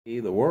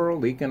The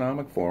World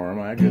Economic Forum,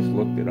 I just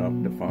looked it up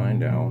to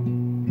find out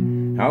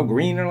how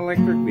green an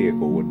electric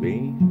vehicle would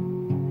be.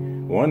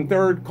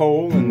 1/3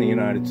 coal in the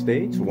United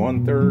States,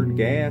 1/3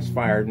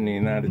 gas-fired in the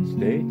United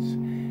States,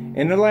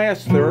 and the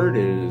last third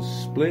is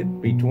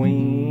split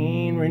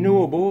between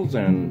renewables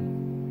and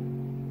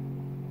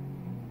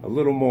a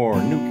little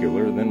more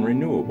nuclear than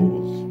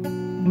renewables.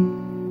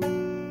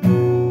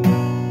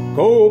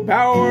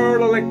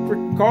 Coal-powered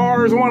electric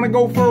cars want to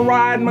go for a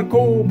ride in my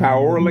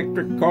coal-powered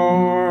electric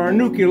car.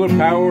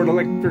 Nuclear-powered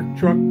electric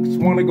trucks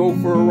want to go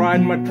for a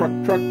ride in my truck.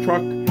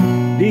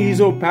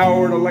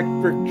 Diesel-powered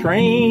electric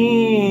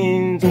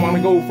trains want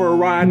to go for a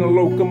ride in a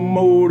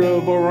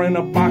locomotive or in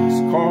a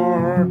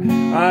boxcar.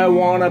 I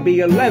want to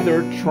be a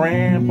leather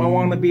tramp. I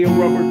want to be a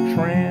rubber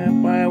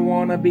tramp. I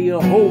want to be a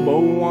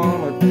hobo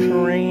on a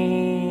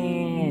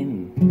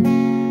train.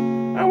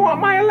 I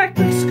want my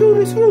electric scooter.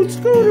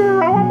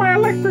 I want my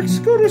electric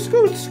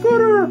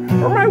scooter,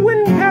 or my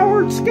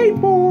wind-powered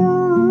skateboard.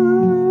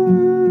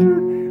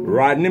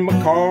 Riding in my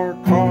car.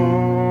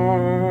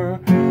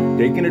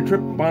 Taking a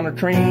trip on a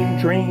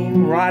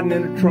train. Riding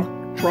in a truck.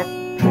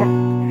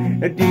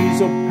 A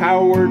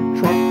diesel-powered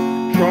truck.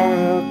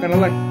 An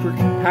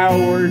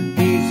electric-powered,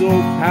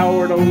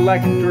 diesel-powered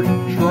electric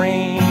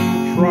train.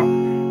 Truck.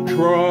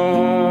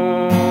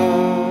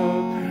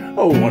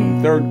 Oh,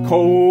 1/3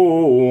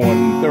 coal,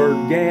 1/3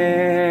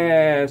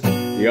 gas.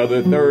 The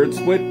other third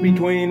split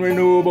between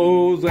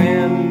renewables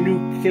and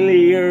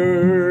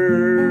nuclear.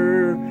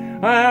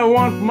 I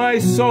want my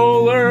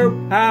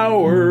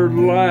solar-powered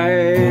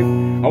life.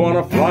 I want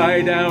to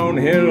fly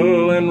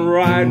downhill and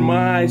ride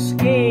my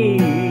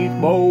skateboard.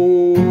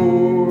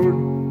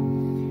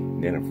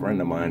 Then a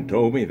friend of mine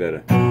told me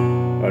that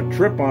a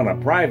trip on a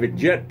private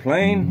jet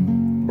plane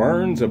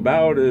burns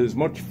about as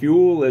much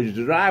fuel as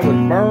I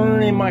would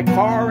burn in my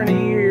car in a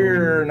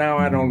year. Now,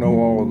 I don't know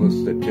all the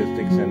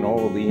statistics and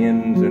all the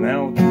ins and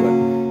outs,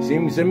 but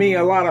seems to me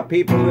a lot of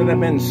people that have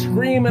been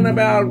screaming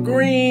about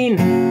green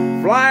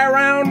fly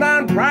around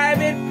on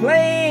private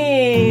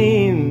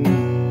planes.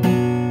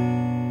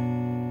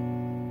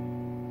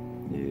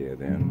 Yeah,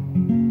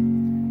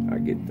 then I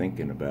get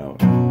thinking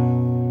about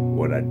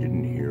what I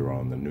didn't hear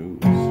on the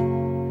news.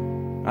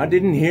 I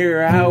didn't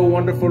hear how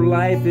wonderful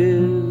life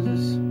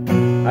is.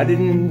 I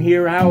didn't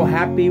hear how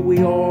happy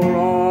we all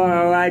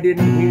are. I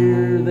didn't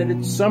hear that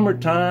it's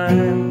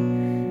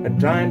summertime, a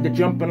time to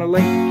jump in a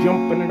lake,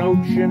 jump in an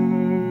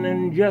ocean,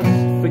 and just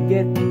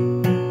forget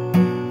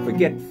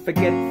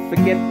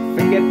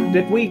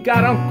that we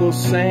got Uncle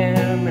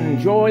Sam, and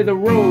enjoy the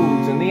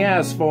roads and the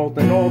asphalt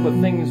and all the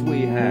things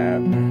we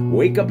have.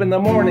 Wake up in the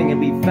morning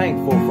and be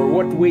thankful for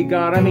what we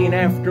got. I mean,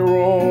 after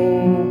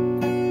all,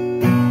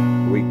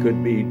 we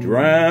could be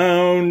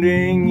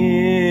drowning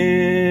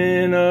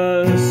in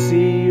a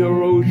sea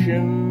or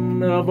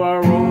ocean of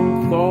our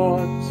own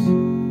thoughts.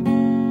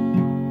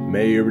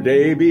 May your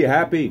day be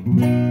happy,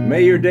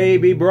 may your day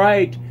be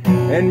bright,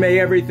 and may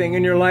everything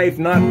in your life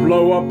not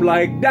blow up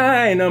like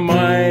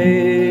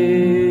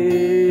dynamite.